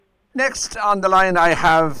Next on the line, I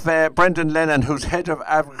have Brendan Lennon, who's Head of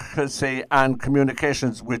Advocacy and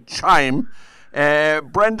Communications with Chime.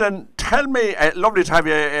 Brendan, tell me, lovely to have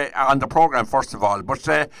you on the programme, first of all, but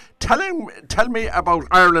tell me about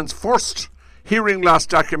Ireland's first hearing loss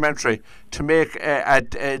documentary to make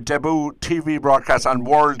a debut TV broadcast on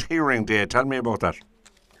World Hearing Day. Tell me about that.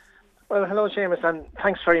 Well, hello, Seamus, and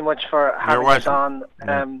thanks very much for having us on.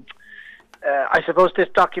 I suppose this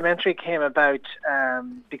documentary came about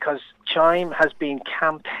because Chime has been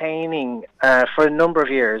campaigning for a number of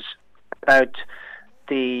years about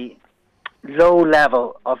the low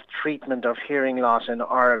level of treatment of hearing loss in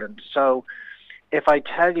Ireland. So if I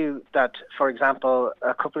tell you that, for example,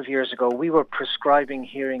 a couple of years ago, we were prescribing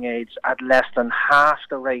hearing aids at less than half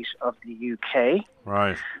the rate of the UK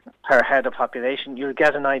per head of population, you'll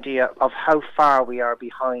get an idea of how far we are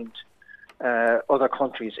behind other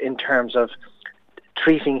countries in terms of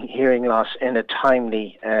treating hearing loss in a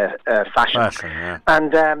timely fashion.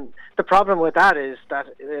 And the problem with that is that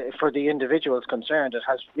for the individuals concerned, it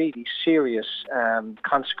has really serious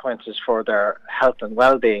consequences for their health and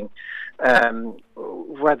well-being.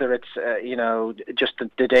 Whether it's just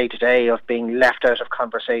the day-to-day of being left out of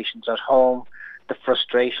conversations at home, the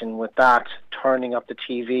frustration with that, turning up the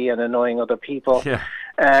TV and annoying other people,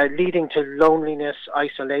 leading to loneliness,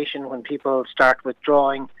 isolation when people start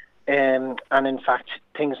withdrawing, and in fact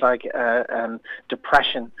things like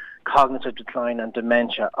depression, cognitive decline and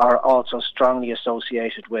dementia are also strongly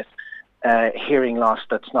associated with hearing loss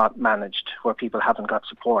that's not managed, where people haven't got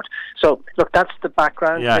support. So, look, that's the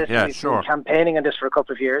background. We've been campaigning on this for a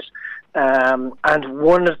couple of years, and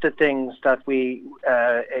one of the things that we,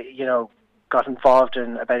 got involved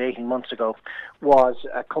in about 18 months ago was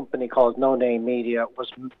a company called No Name Media,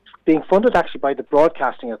 was being funded actually by the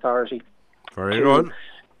Broadcasting Authority. Very good.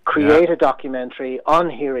 Create a documentary on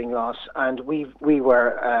hearing loss, and we were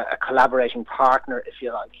a collaborating partner, if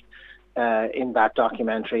you like, in that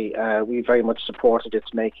documentary. We very much supported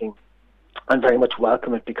its making and very much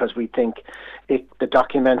welcome it, because we think the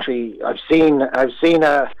documentary, I've seen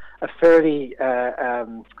a fairly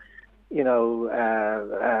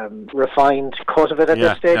refined cut of it at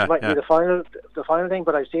this stage. It might be the final thing,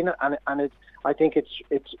 but I've seen it, and I think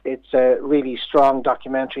it's a really strong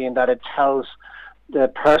documentary in that it tells the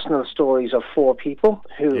personal stories of 4 people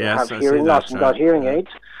who have hearing loss and got hearing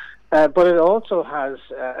aids. But it also has,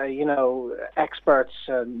 experts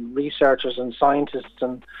and researchers and scientists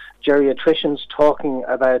and geriatricians talking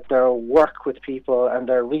about their work with people and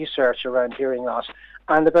their research around hearing loss,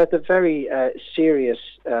 and about the very serious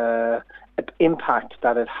impact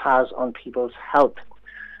that it has on people's health.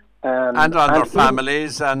 And on their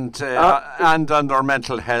families and on their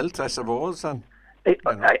mental health, I suppose.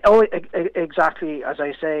 Exactly, as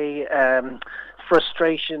I say,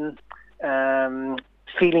 frustration,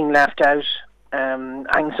 feeling left out,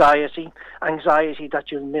 anxiety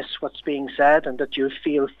that you'll miss what's being said and that you'll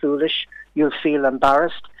feel foolish, you'll feel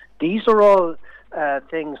embarrassed. These are all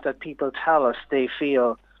things that people tell us they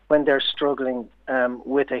feel when they're struggling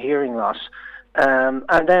with a hearing loss.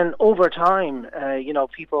 And then over time,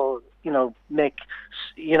 people, make,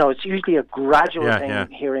 it's usually a gradual thing,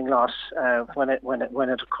 hearing loss, when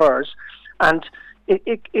it occurs. And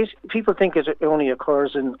people think it only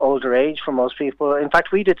occurs in older age for most people. In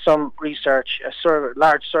fact, we did some research,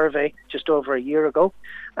 large survey just over a year ago,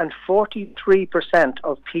 and 43%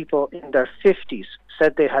 of people in their 50s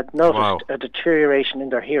said they had noticed a deterioration in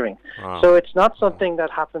their hearing. So it's not something that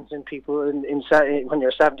happens in people when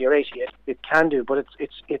you're 70 or 80. It can do, but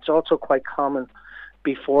it's also quite common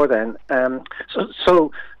before then.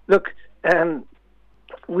 So look,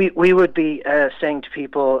 we would be saying to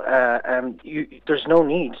people, there's no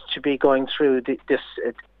need to be going through this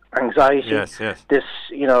anxiety, this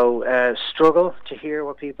struggle to hear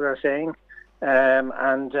what people are saying,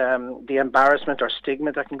 and the embarrassment or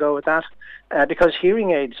stigma that can go with that, because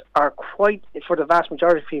hearing aids are quite, for the vast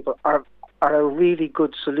majority of people, are a really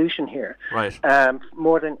good solution here.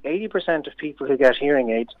 More than 80% of people who get hearing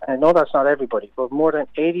aids, I know that's not everybody, but more than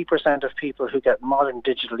 80% of people who get modern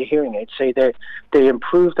digital hearing aids say they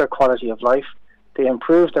improve their quality of life, they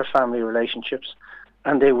improve their family relationships,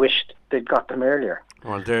 and they wished they'd got them earlier.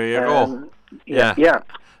 Well, there you go. Yeah.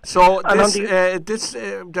 So this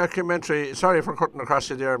documentary, sorry for cutting across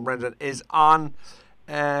you there, Brendan, is on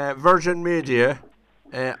Virgin Media.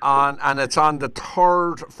 And it's on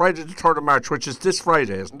Friday the 3rd of March, which is this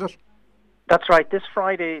Friday, isn't it? That's right. This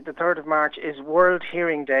Friday, the 3rd of March, is World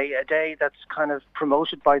Hearing Day, a day that's kind of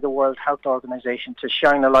promoted by the World Health Organization to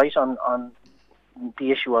shine a light on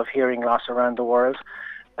the issue of hearing loss around the world.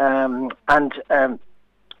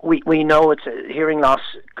 we know it's hearing loss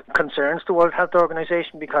concerns the World Health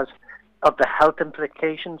Organization because of the health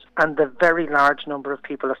implications and the very large number of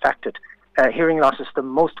people affected. Hearing loss is the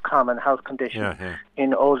most common health condition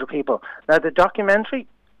in older people. Now, the documentary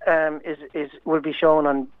will be shown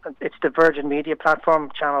on it's the Virgin Media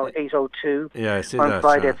platform, channel 802, on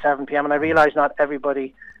Friday at 7 p.m. And I realise not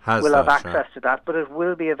everybody will have access to that, but it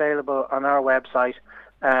will be available on our website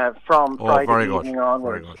from Friday evening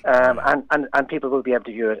onwards, and people will be able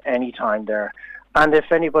to view it any time there. And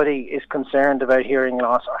if anybody is concerned about hearing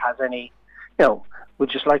loss or has any, would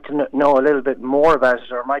just like to know a little bit more about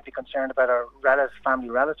it, or might be concerned about a family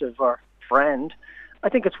relative or friend, I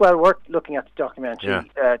think it's well worth looking at the documentary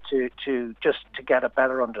to get a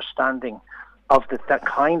better understanding of that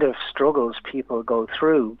kind of struggles people go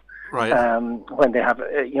through when they have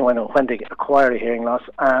when they acquire a hearing loss,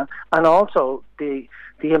 and also the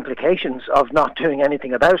implications of not doing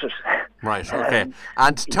anything about it. Right. Okay.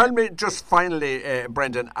 And tell me just finally,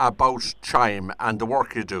 Brendan, about Chime and the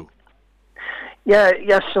work you do.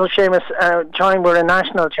 Yes, so Seamus, Chime, we're a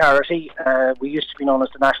national charity. We used to be known as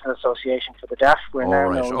the National Association for the Deaf. We're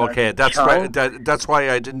now known as that's Chime. That's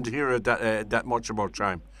why I didn't hear that much about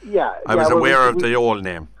Chime. I was aware of the old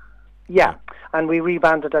name. Yeah, and we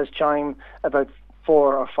rebranded as Chime about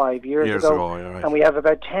 4 or 5 years ago. And we have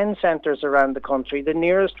about 10 centres around the country. The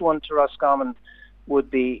nearest one to Roscommon would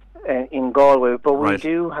be in Galway, but we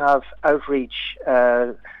do have outreach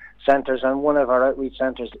centres, and one of our outreach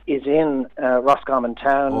centres is in Roscommon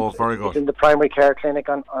town. Oh, very good. It's in the primary care clinic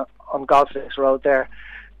on Golfix Road there,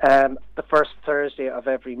 the first Thursday of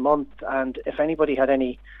every month. And if anybody had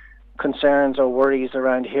any concerns or worries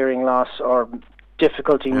around hearing loss or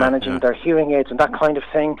difficulty managing their hearing aids and that kind of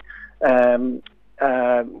thing,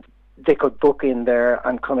 they could book in there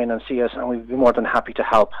and come in and see us, and we'd be more than happy to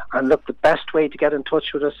help. And look, the best way to get in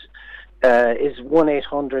touch with us is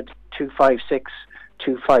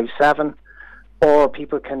 1-800-256-257, or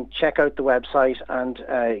people can check out the website, and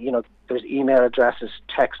there's email addresses,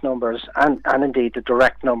 text numbers, and indeed the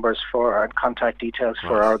direct numbers for our contact details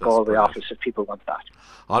for our Galway office if people want that.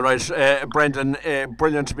 All right, Brendan,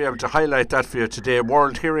 brilliant to be able to highlight that for you today.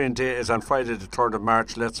 World Hearing Day is on Friday the 3rd of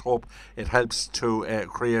March. Let's hope it helps to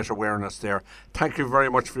create awareness there. Thank you very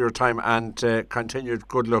much for your time, and continued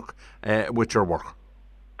good luck with your work.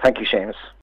 Thank you, Seamus.